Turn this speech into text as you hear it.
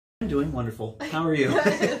doing wonderful. How are you?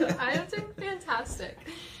 I am doing fantastic.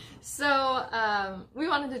 So we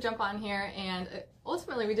wanted to jump on here, and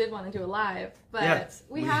ultimately we did want to do a live, but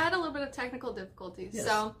we had a little bit of technical difficulties. Yes.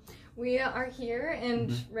 So we are here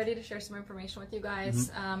and ready to share some information with you guys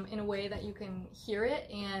in a way that you can hear it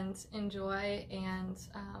and enjoy and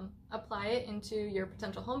apply it into your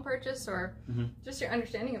potential home purchase or just your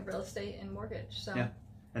understanding of real estate and mortgage. So yeah,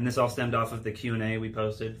 and this all stemmed off of the Q&A we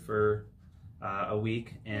posted for a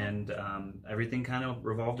week, and everything kind of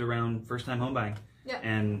revolved around first-time home buying. Yeah.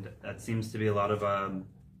 And that seems to be a lot of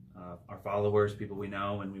our followers, people we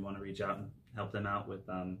know, and we want to reach out and help them out with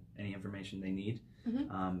any information they need.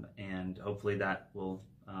 And hopefully that will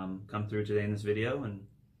come through today in this video, and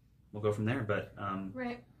we'll go from there. But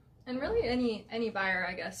right. And really any buyer,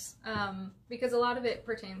 I guess, because a lot of it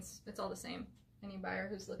pertains, it's all the same. Any buyer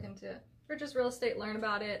who's looking to purchase real estate, learn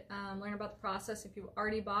about it, learn about the process. If you've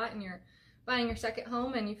already bought and you're buying your second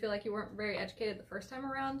home and you feel like you weren't very educated the first time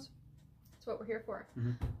around, that's what we're here for.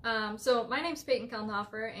 So my name's Peyton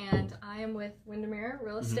Kellenhofer, and I am with Windermere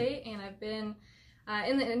Real Estate, and I've been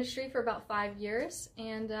in the industry for about 5 years,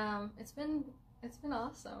 and it's been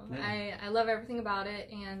awesome. Yeah. I love everything about it,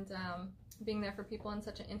 and being there for people in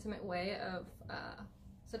such an intimate way of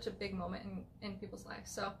such a big moment in people's lives.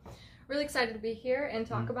 So really excited to be here and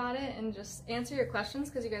talk about it and just answer your questions,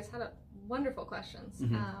 because you guys had wonderful questions.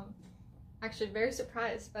 Actually very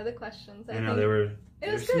surprised by the questions. I know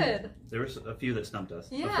it was good. There were a few that stumped us.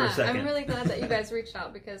 Yeah, for a second. I'm really glad that you guys reached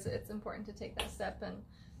out, because it's important to take that step and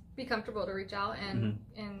be comfortable to reach out and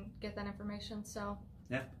get that information. So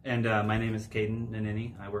yeah, and my name is Caden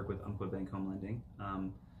Nanini. I work with Umpqua Bank Home Lending,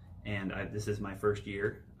 and this is my first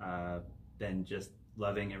year. Been just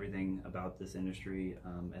loving everything about this industry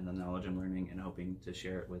and the knowledge I'm learning, and hoping to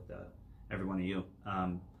share it with every one of you.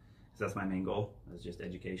 So that's my main goal, is just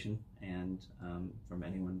education, and from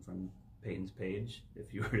anyone from Peyton's page,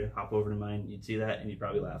 if you were to hop over to mine, you'd see that and you'd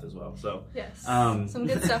probably laugh as well. So yes, some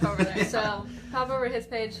good stuff over there. So hop over to his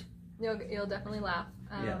page, you'll definitely laugh.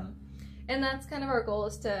 And that's kind of our goal,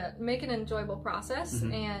 is to make it an enjoyable process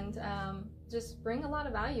and just bring a lot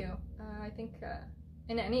of value. I think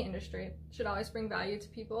in any industry, it should always bring value to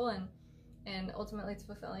people, and ultimately it's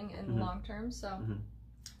fulfilling in the long term. So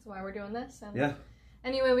that's why we're doing this. And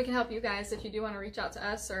any way we can help you guys, if you do want to reach out to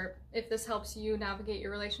us, or if this helps you navigate your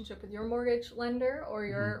relationship with your mortgage lender or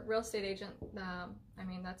your real estate agent, I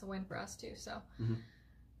mean, that's a win for us too. So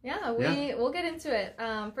yeah, we'll get into it.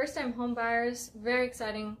 First-time home buyers, very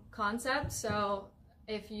exciting concept. So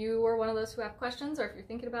if you were one of those who have questions, or if you're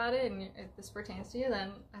thinking about it and if this pertains to you,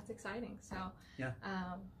 then that's exciting. So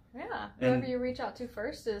whoever you reach out to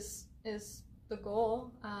first is the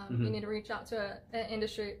goal. You need to reach out to an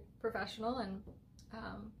industry professional and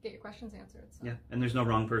get your questions answered. So. Yeah, and there's no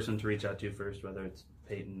wrong person to reach out to first, whether it's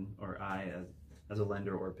Peyton or I as a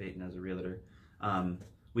lender, or Peyton as a realtor.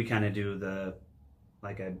 We kind of do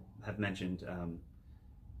like I have mentioned,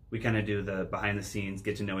 we kind of do the behind the scenes,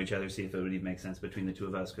 get to know each other, see if it would even make sense between the two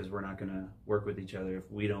of us, because we're not going to work with each other if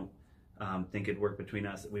we don't think it'd work between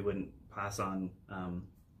us. We wouldn't pass on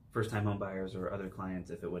first-time home buyers or other clients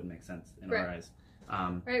if it wouldn't make sense in our eyes.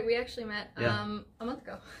 Right, we actually met a month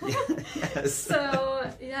ago. Yes. So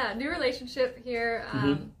yeah, new relationship here,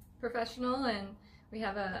 professional, and we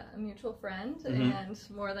have a mutual friend, and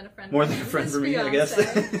more than a friend. More than a friend for me, I guess.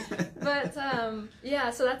 But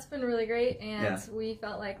yeah, so that's been really great, and we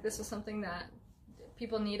felt like this was something that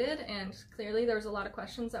people needed, and clearly there was a lot of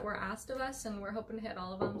questions that were asked of us, and we're hoping to hit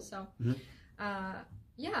all of them. So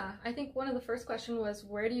yeah, I think one of the first question was,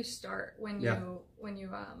 where do you start when you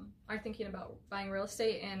are thinking about buying real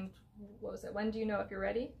estate, and what was it? When do you know if you're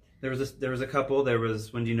ready? There was a couple. There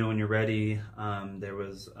was, when do you know when you're ready? There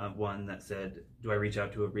was one that said, do I reach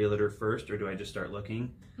out to a realtor first, or do I just start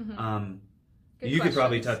looking? You could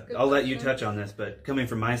probably touch. I'll let you touch on this, but coming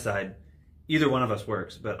from my side, either one of us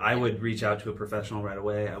works, but I would reach out to a professional right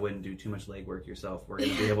away. I wouldn't do too much legwork yourself. We're going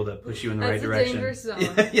to be able to push you in the right direction. That's a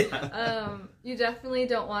dangerous zone. You definitely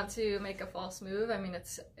don't want to make a false move. I mean,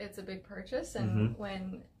 it's a big purchase, and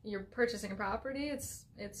when you're purchasing a property,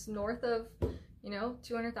 it's north of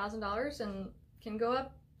 $200,000 and can go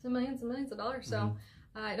up to millions and millions of dollars. So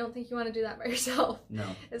I don't think you want to do that by yourself. No.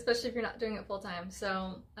 Especially if you're not doing it full time.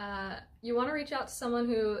 So you want to reach out to someone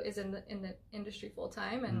who is in the industry full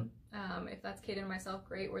time, and if that's Kate and myself,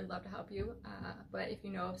 great. We'd love to help you. But if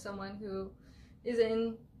you know of someone who is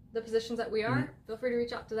in the positions that we are, feel free to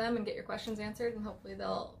reach out to them and get your questions answered, and hopefully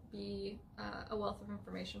they'll be a wealth of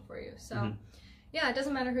information for you. So yeah, it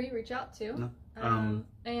doesn't matter who you reach out to. No.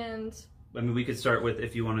 And I mean, we could start with,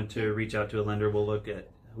 if you wanted to reach out to a lender, we'll look at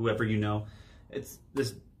whoever you know. This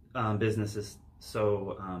business is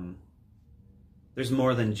so there's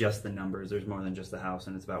more than just the numbers. There's more than just the house,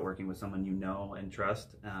 and it's about working with someone you know and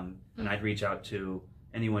trust. And I'd reach out to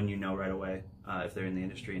anyone you know right away if they're in the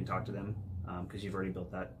industry and talk to them, because you've already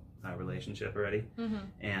built that relationship already.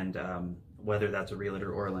 And whether that's a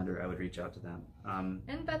realtor or a lender, I would reach out to them.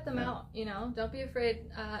 And vet them out, you know. Don't be afraid.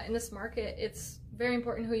 In this market, it's very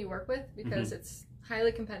important who you work with, because it's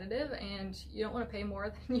highly competitive and you don't want to pay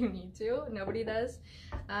more than you need to. Nobody does.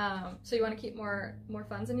 So you want to keep more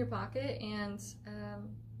funds in your pocket and,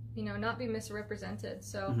 you know, not be misrepresented.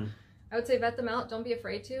 So I would say vet them out. Don't be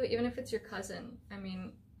afraid to, even if it's your cousin. I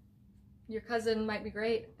mean, your cousin might be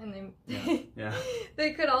great, and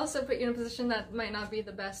they could also put you in a position that might not be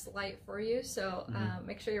the best light for you. So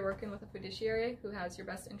make sure you're working with a fiduciary who has your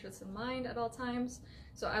best interests in mind at all times.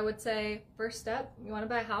 So I would say, first step, you want to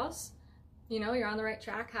buy a house, you know, you're on the right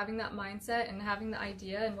track, having that mindset and having the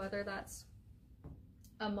idea, and whether that's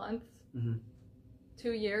a month,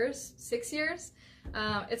 2 years, 6 years,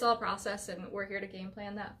 it's all a process, and we're here to game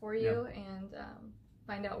plan that for you and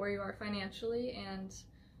find out where you are financially and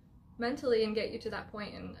mentally, and get you to that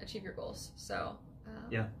point and achieve your goals. So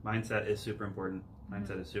mindset is super important.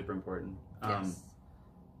 Mindset is super important. Yes.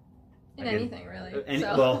 In anything, really.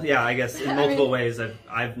 Well, yeah, I guess in multiple ways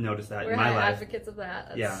I've noticed that in my life. We're advocates of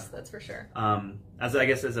that. That's for sure. As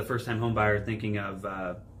a first-time home buyer, thinking of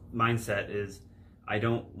mindset is, I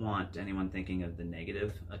don't want anyone thinking of the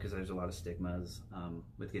negative, because there's a lot of stigmas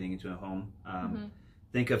with getting into a home.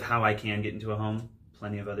 Think of how I can get into a home.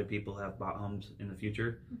 Plenty of other people have bought homes in the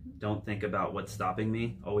future. Don't think about what's stopping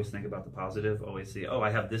me. Always think about the positive. Always see, oh, I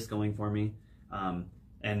have this going for me.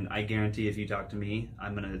 And I guarantee if you talk to me,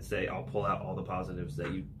 I'm going to say, I'll pull out all the positives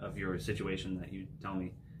of your situation that you tell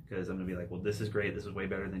me, because I'm going to be like, well, this is great. This is way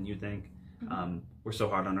better than you think. We're so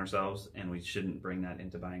hard on ourselves, and we shouldn't bring that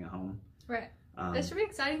into buying a home. Right. It should be an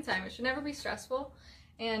exciting time. It should never be stressful.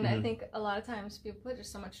 And I think a lot of times people put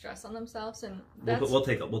just so much stress on themselves, and we'll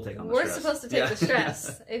take on the stress. We're supposed to take the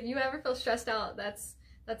stress. If you ever feel stressed out, that's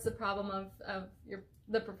the problem of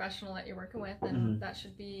the professional that you're working with, and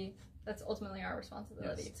that's ultimately our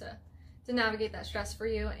responsibility to navigate that stress for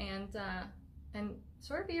you and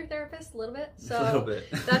sort of be your therapist a little bit. So a little bit.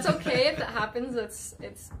 That's okay if that happens.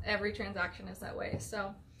 It's every transaction is that way.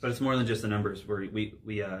 So. But it's more than just the numbers. We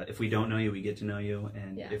if we don't know you, we get to know you,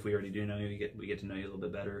 and if we already do know you, we get to know you a little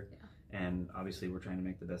bit better. And obviously, we're trying to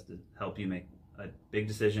make the best help you make a big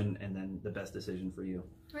decision, and then the best decision for you.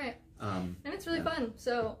 Right. And it's really fun.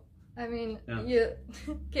 So I mean,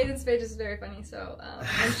 Caden's page is very funny. So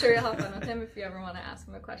I'm sure you'll have fun with him if you ever want to ask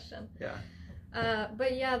him a question.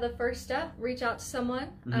 But yeah, the first step, reach out to someone.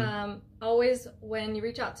 Always when you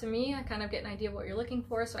reach out to me, I kind of get an idea of what you're looking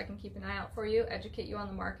for, so I can keep an eye out for you, educate you on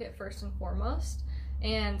the market first and foremost,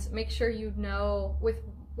 and make sure you know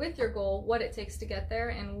with your goal what it takes to get there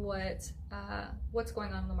and what's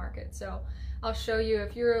going on in the market. So I'll show you,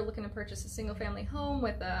 if you're looking to purchase a single family home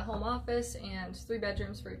with a home office and 3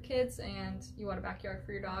 bedrooms for your kids, and you want a backyard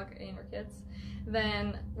for your dog and your kids,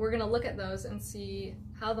 then we're going to look at those and see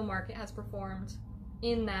how the market has performed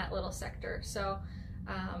in that little sector. So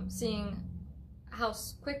seeing how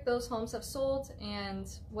quick those homes have sold and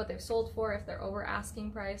what they've sold for, if they're over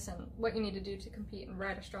asking price, and what you need to do to compete and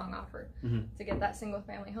write a strong offer to get that single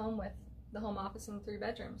family home with the home office and 3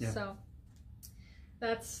 bedrooms. So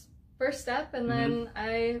that's first step, and then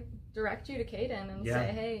I direct you to Caden and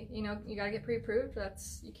say, hey, you know, you got to get pre-approved.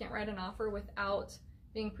 You can't write an offer without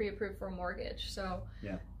being pre-approved for a mortgage. So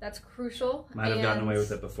that's crucial. Might have gotten away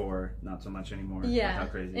with it before, not so much anymore. Yeah. How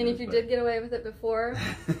crazy and if you did get away with it before,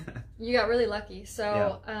 you got really lucky.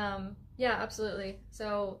 So yeah, absolutely.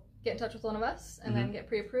 So get in touch with one of us, and then get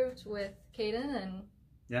pre-approved with Caden,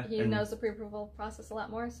 and he knows the pre-approval process a lot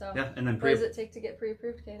more. So and then what does it take to get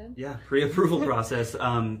pre-approved, Caden? Yeah, pre-approval process.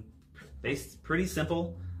 Pretty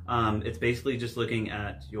simple. It's basically just looking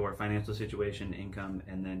at your financial situation, income,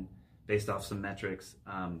 and then based off some metrics,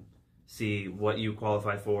 see what you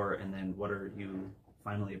qualify for, and then what are you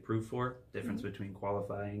finally approved for. Difference between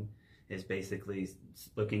qualifying is basically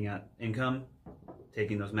looking at income,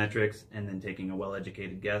 taking those metrics, and then taking a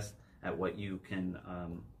well-educated guess at what you can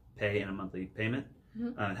pay in a monthly payment,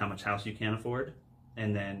 and how much house you can afford.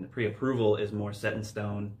 And then pre-approval is more set in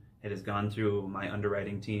stone. It has gone through my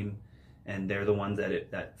underwriting team, and they're the ones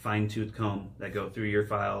that fine-tooth comb, that go through your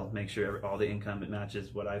file, make sure all the income, it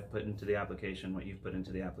matches what I've put into the application, what you've put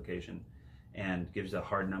into the application, and gives a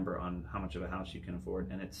hard number on how much of a house you can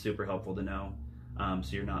afford. And it's super helpful to know,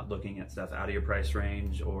 so you're not looking at stuff out of your price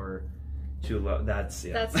range or too low. That's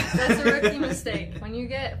a rookie mistake. When you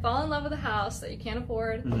fall in love with a house that you can't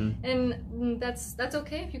afford, and that's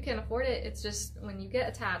okay if you can't afford it. It's just when you get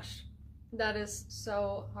attached, That is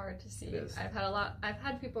so hard to see. It is. I've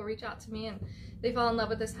had people reach out to me and they fall in love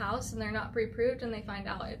with this house and they're not pre-approved and they find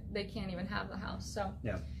out they can't even have the house. So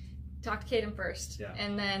yeah, talk to Caden first, yeah,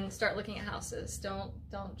 and then start looking at houses. Don't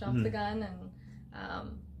jump the gun.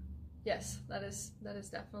 And yes, that is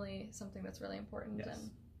definitely something that's really important. Yes.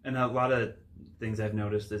 And a lot of things I've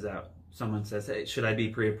noticed is that someone says, hey, should I be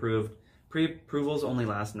pre-approved? Pre-approvals only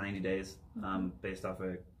last 90 days based off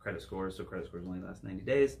of credit scores, so credit scores only last 90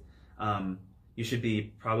 days. You should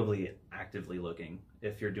be probably actively looking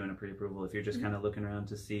if you're doing a pre-approval. If you're just kind of looking around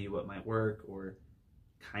to see what might work or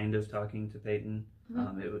kind of talking to Peyton,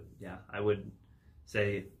 I would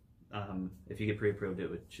say if you get pre-approved,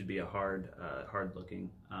 should be a hard looking.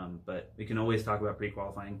 But we can always talk about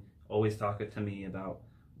pre-qualifying. Always talk to me about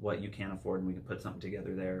what you can afford, and we can put something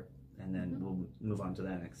together there, and then we'll move on to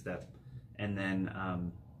that next step. And then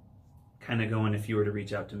kind of going, if you were to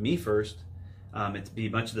reach out to me first, it'd be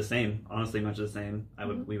much the same, honestly, much the same.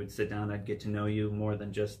 We would sit down, I'd get to know you more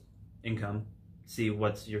than just income, see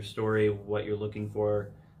what's your story, what you're looking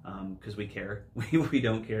for, because we care. We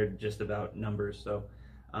don't care just about numbers, so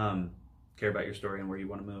care about your story and where you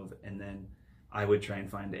want to move. And then I would try and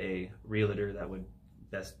find a realtor that would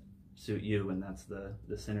best suit you, and that's the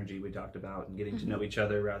synergy we talked about, and getting to know each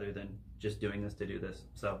other rather than just doing this to do this.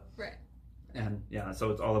 So right. And yeah, so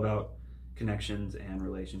it's all about connections and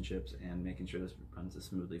relationships and making sure this runs as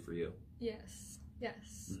smoothly for you. Yes.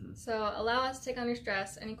 So allow us to take on your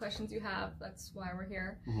stress. Any questions you have, that's why we're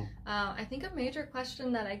here. I think a major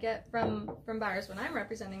question that I get from buyers when I'm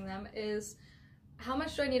representing them is, how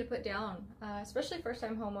much do I need to put down? Especially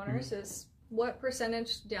first-time homeowners, is what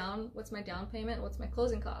percentage down, what's my down payment, what's my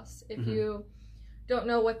closing costs? If you don't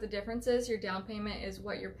know what the difference is, your down payment is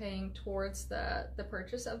what you're paying towards the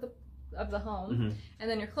purchase of the home, and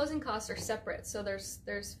then your closing costs are separate. So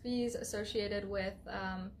there's fees associated with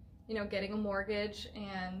getting a mortgage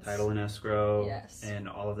and title and escrow, yes, and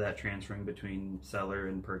all of that transferring between seller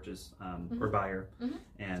and purchase or buyer,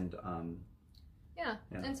 and yeah,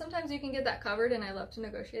 and sometimes you can get that covered, and I love to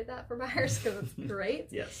negotiate that for buyers because it's great.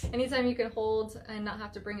 Yes. Anytime you can hold and not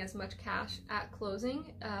have to bring as much cash at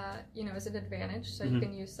closing, is an advantage. So you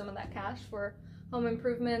can use some of that cash for home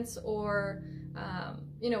improvements or,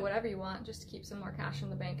 whatever you want, just to keep some more cash in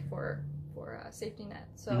the bank for a safety net.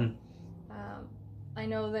 So I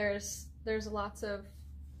know there's lots of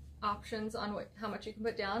options on how much you can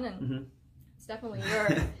put down, and it's definitely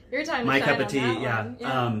your time to my shine cup of on tea. that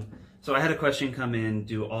one. So I had a question come in: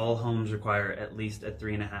 do all homes require at least a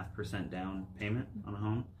 3.5% down payment on a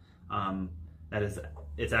home?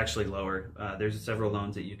 It's actually lower. There's several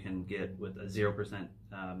loans that you can get with a 0%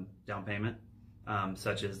 down payment,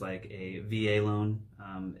 such as like a VA loan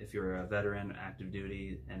if you're a veteran, active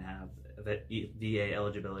duty, and have VA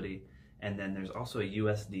eligibility. And then there's also a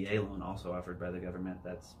USDA loan also offered by the government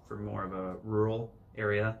that's for more of a rural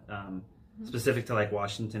area, specific to like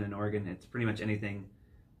Washington and Oregon. It's pretty much anything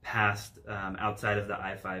past outside of the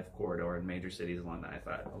I-5 corridor in major cities along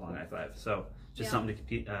I-5. So just something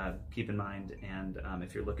to keep in mind. And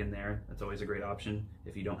if you're looking there, that's always a great option.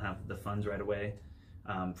 If you don't have the funds right away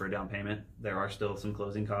for a down payment, there are still some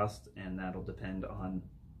closing costs, and that'll depend on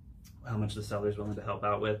how much the seller's willing to help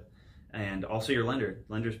out with. And also your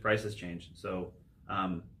lender's prices change. So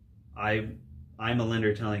I'm a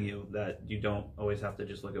lender telling you that you don't always have to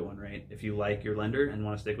just look at one rate. If you like your lender and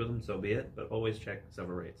want to stick with them, so be it, but always check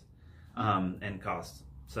several rates and costs.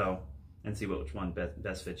 So, and see which one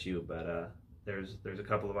best fits you. But there's a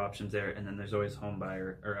couple of options there, and then there's always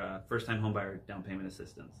first-time home buyer down payment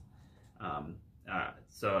assistance.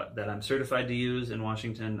 So that I'm certified to use in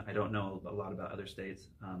Washington. I don't know a lot about other states.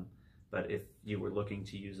 But if you were looking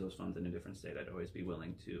to use those funds in a different state, I'd always be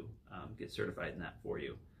willing to get certified in that for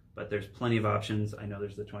you. But there's plenty of options. I know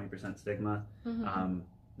there's the 20% stigma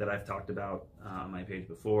that I've talked about on my page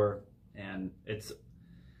before, and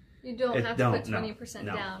you don't have to put 20%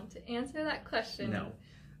 down. To answer that question,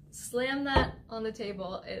 slam that on the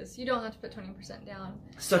table, is you don't have to put 20% down.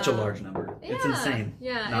 Such a large number. Yeah, it's insane.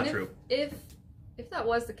 Yeah, not true. If that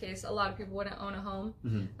was the case, a lot of people wouldn't own a home.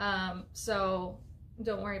 So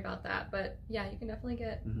don't worry about that. But yeah, you can definitely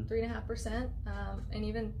get 3.5% and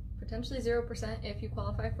even potentially 0% if you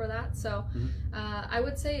qualify for that. So I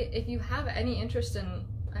would say if you have any interest in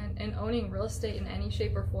owning real estate in any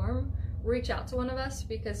shape or form, reach out to one of us,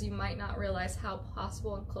 because you might not realize how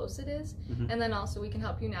possible and close it is. Mhm. And then also we can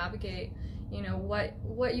help you navigate, you know,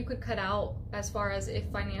 what you could cut out as far as if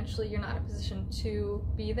financially you're not in a position to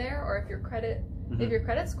be there, or if your credit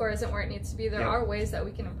score isn't where it needs to be. There are ways that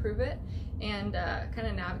we can improve it and kind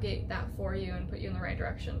of navigate that for you and put you in the right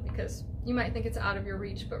direction, because you might think it's out of your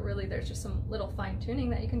reach, but really there's just some little fine tuning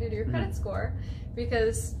that you can do to your credit score,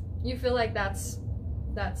 because you feel like that's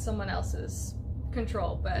someone else's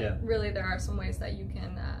control, but really there are some ways that you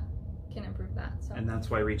can improve that. So. And that's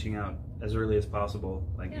why reaching out as early as possible,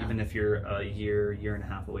 like even if you're a year and a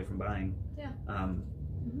half away from buying,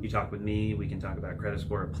 you talk with me, we can talk about credit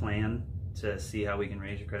score, a plan to see how we can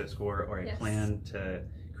raise your credit score, or a plan to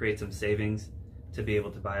create some savings to be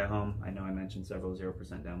able to buy a home. I know I mentioned several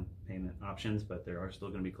 0% down payment options, but there are still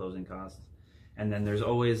going to be closing costs. And then there's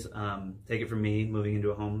always, take it from me, moving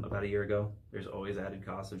into a home about a year ago, there's always added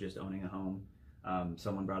costs of just owning a home.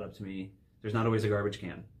 Someone brought up to me, there's not always a garbage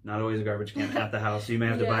can at the house. So you may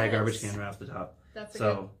have to buy a garbage can right off the top. That's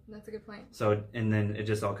a good point. So, and then it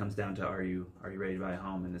just all comes down to, are you ready to buy a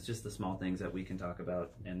home? And it's just the small things that we can talk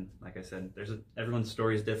about. And like I said, everyone's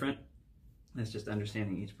story is different. It's just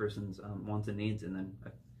understanding each person's wants and needs, and then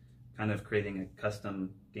kind of creating a custom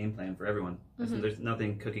game plan for everyone. There's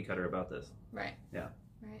nothing cookie cutter about this. Right. Yeah.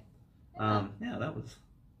 Right. That was,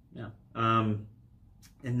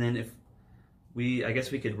 and then I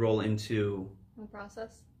guess we could roll into the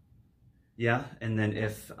process. Yeah, and then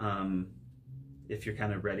if you're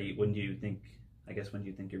kind of ready, when do you think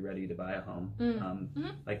you're ready to buy a home?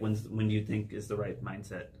 Like when do you think is the right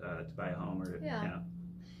mindset to buy a home? Or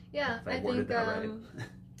I think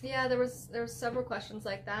there was several questions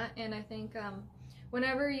like that, and I think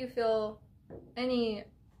whenever you feel any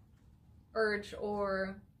urge,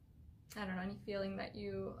 or I don't know, any feeling that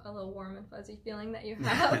a little warm and fuzzy feeling that you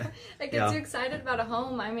have that gets you excited about a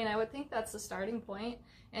home, I mean, I would think that's the starting point,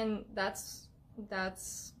 and that's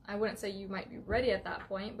I wouldn't say you might be ready at that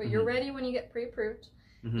point, but you're ready when you get pre-approved.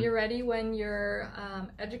 You're ready when you're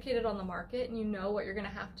educated on the market and you know what you're going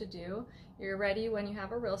to have to do. You're ready when you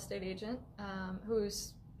have a real estate agent who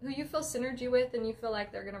you feel synergy with, and you feel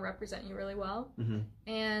like they're going to represent you really well.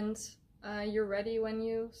 And you're ready when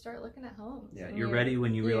you start looking at homes. Yeah, you're ready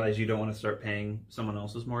when you realize you don't want to start paying someone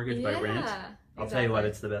else's mortgage by rent. I'll tell you what,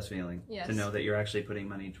 it's the best feeling to know that you're actually putting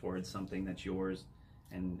money towards something that's yours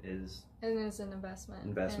and is an investment.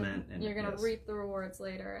 And you're going to reap the rewards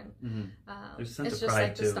later. And there's a sense it's of just pride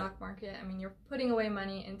like the stock market. I mean, you're putting away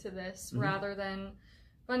money into this rather than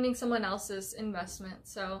funding someone else's investment.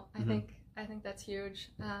 So I think that's huge.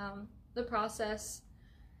 The process,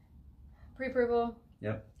 pre-approval.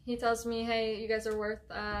 Yep. He tells me, hey, you guys are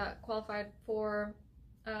qualified for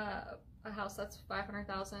a house that's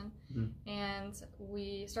 $500,000, and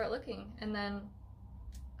we start looking, and then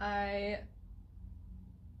I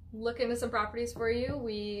look into some properties for you.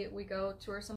 We go tour some